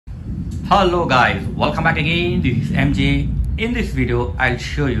Hello guys, welcome back again. This is MJ. In this video, I'll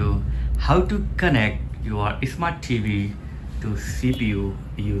show you how to connect your smart TV to CPU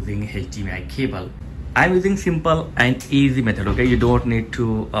using HDMI cable. I'm using simple and easy method. Okay, you don't need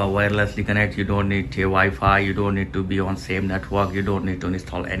to wirelessly connect. You don't need a Wi-Fi. You don't need to be on same network. You don't need to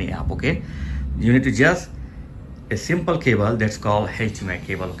install any app. Okay, you need to just a simple cable that's called HDMI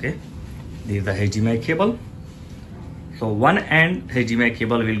cable. Okay, this is the HDMI cable. So one end HDMI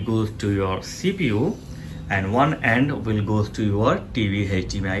cable will go to your CPU and one end will go to your TV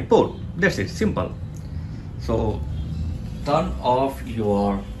HDMI port. That's it, simple. So turn off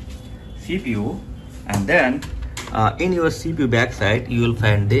your CPU and then in your CPU backside you will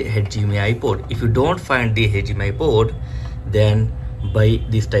find the HDMI port. If you don't find the HDMI port, then buy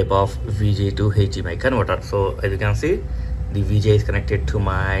this type of VGA to HDMI converter. So as you can see, the VGA is connected to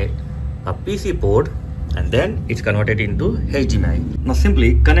my PC port and then it's converted into HDMI. Now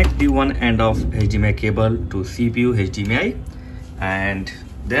simply connect the one end of HDMI cable to CPU HDMI and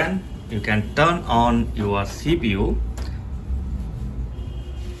then you can turn on your CPU.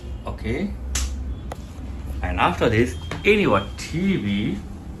 Okay, and after this in your TV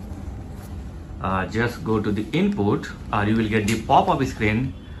just go to the input or you will get the pop-up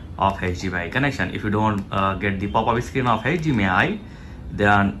screen of HDMI connection. If you don't get the pop-up screen of HDMI,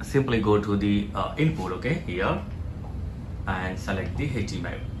 then simply go to the input, okay, here, and select the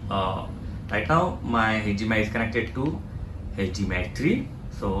HDMI. Right now my HDMI is connected to HDMI 3.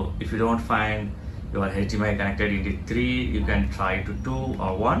 So if you don't find your HDMI connected in the 3, you can try to 2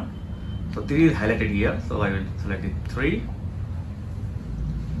 or 1. So 3 is highlighted here, so I will select the 3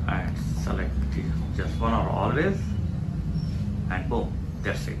 and select just one or always, and boom,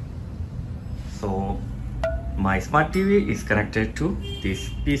 that's it. So my smart TV is connected to this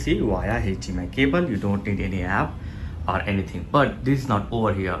PC via HDMI cable. You don't need any app or anything. But this is not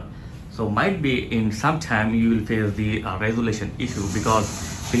over here. So might be in some time you will face the resolution issue,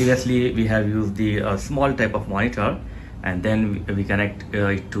 because previously we have used the small type of monitor and then we connect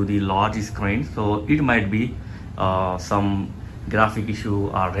it to the large screen. So it might be some graphic issue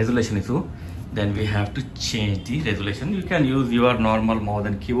or resolution issue. Then we have to change the resolution. You can use your normal mouse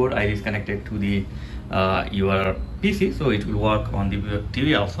and keyboard. I is connected to the your PC, so it will work on the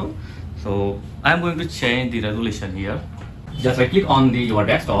TV also. So I'm going to change the resolution here. Just right click on your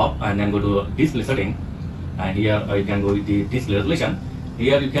desktop and then go to display setting, and here you can go with the display resolution.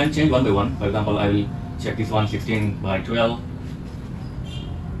 Here you can change one by one. For example, I will check this one 16 by 12.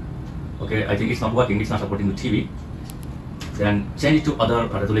 Okay, I think it's not working, it's not supporting the TV. Then change it to other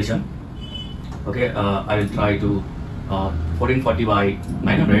resolution. Okay, I will try to 1440 by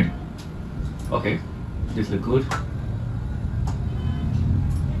 900. Okay, this looks good.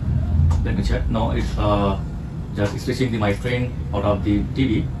 Let me check. No, it's just stretching my screen out of the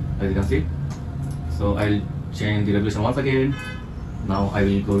TV, as you can see. So I'll change the resolution once again. Now I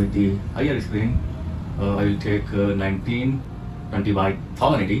will go with the higher screen. I will take 1920 by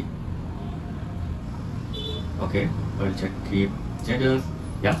 1080. Okay, I will check keep changes.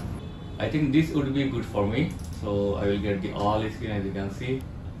 Yeah, I think this would be good for me. So I will get the all screen, as you can see.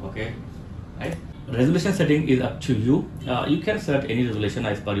 Okay, right. Resolution setting is up to you. You can set any resolution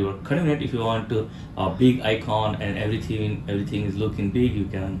as per your current net. If you want to a big icon and everything is looking big, you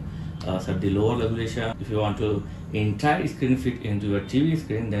can set the lower resolution. If you want to entire screen fit into your TV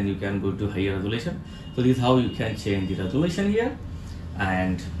screen, then you can go to higher resolution. So this is how you can change the resolution here,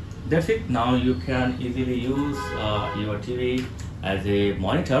 and that's it. Now you can easily use your TV as a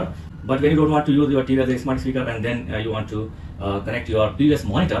monitor. But when you don't want to use your TV as a smart speaker and then you want to connect your previous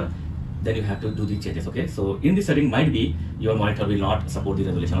monitor, then you have to do the changes. Okay, so in this setting might be your monitor will not support the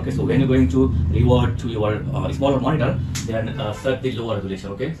resolution. Okay, so when you're going to revert to your smaller monitor, then set the lower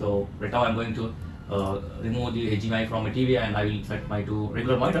resolution. Okay, so right now I'm going to remove the HDMI from my TV and I will set my to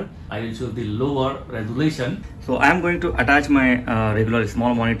regular monitor. I will choose the lower resolution. So I'm going to attach my regular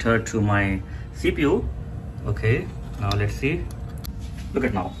small monitor to my CPU. Okay, now let's see. Look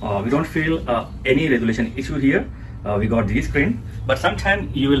at now, we don't feel any resolution issue here. We got the screen, but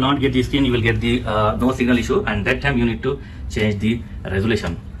sometimes you will not get the screen, you will get the no signal issue, and that time you need to change the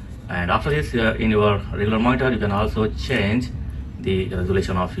resolution. And after this, in your regular monitor, you can also change the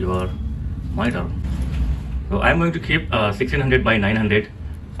resolution of your monitor. So I'm going to keep 1600 by 900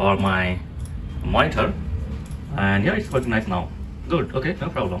 for my monitor, and yeah, it's working nice now. Good. Okay, no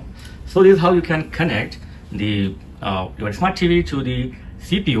problem. So this is how you can connect the your smart TV to the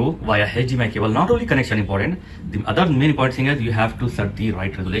CPU via HDMI cable. Not only connection important, the other main important thing is you have to set the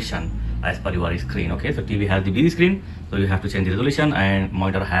right resolution. as per your screen. Okay, so TV has the big screen, so you have to change the resolution, and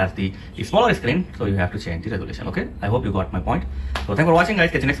monitor has the smaller screen, so you have to change the resolution. Okay, I hope you got my point. So thanks for watching,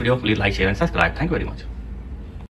 guys. Catch you next video. Please like, share and subscribe. Thank you very much.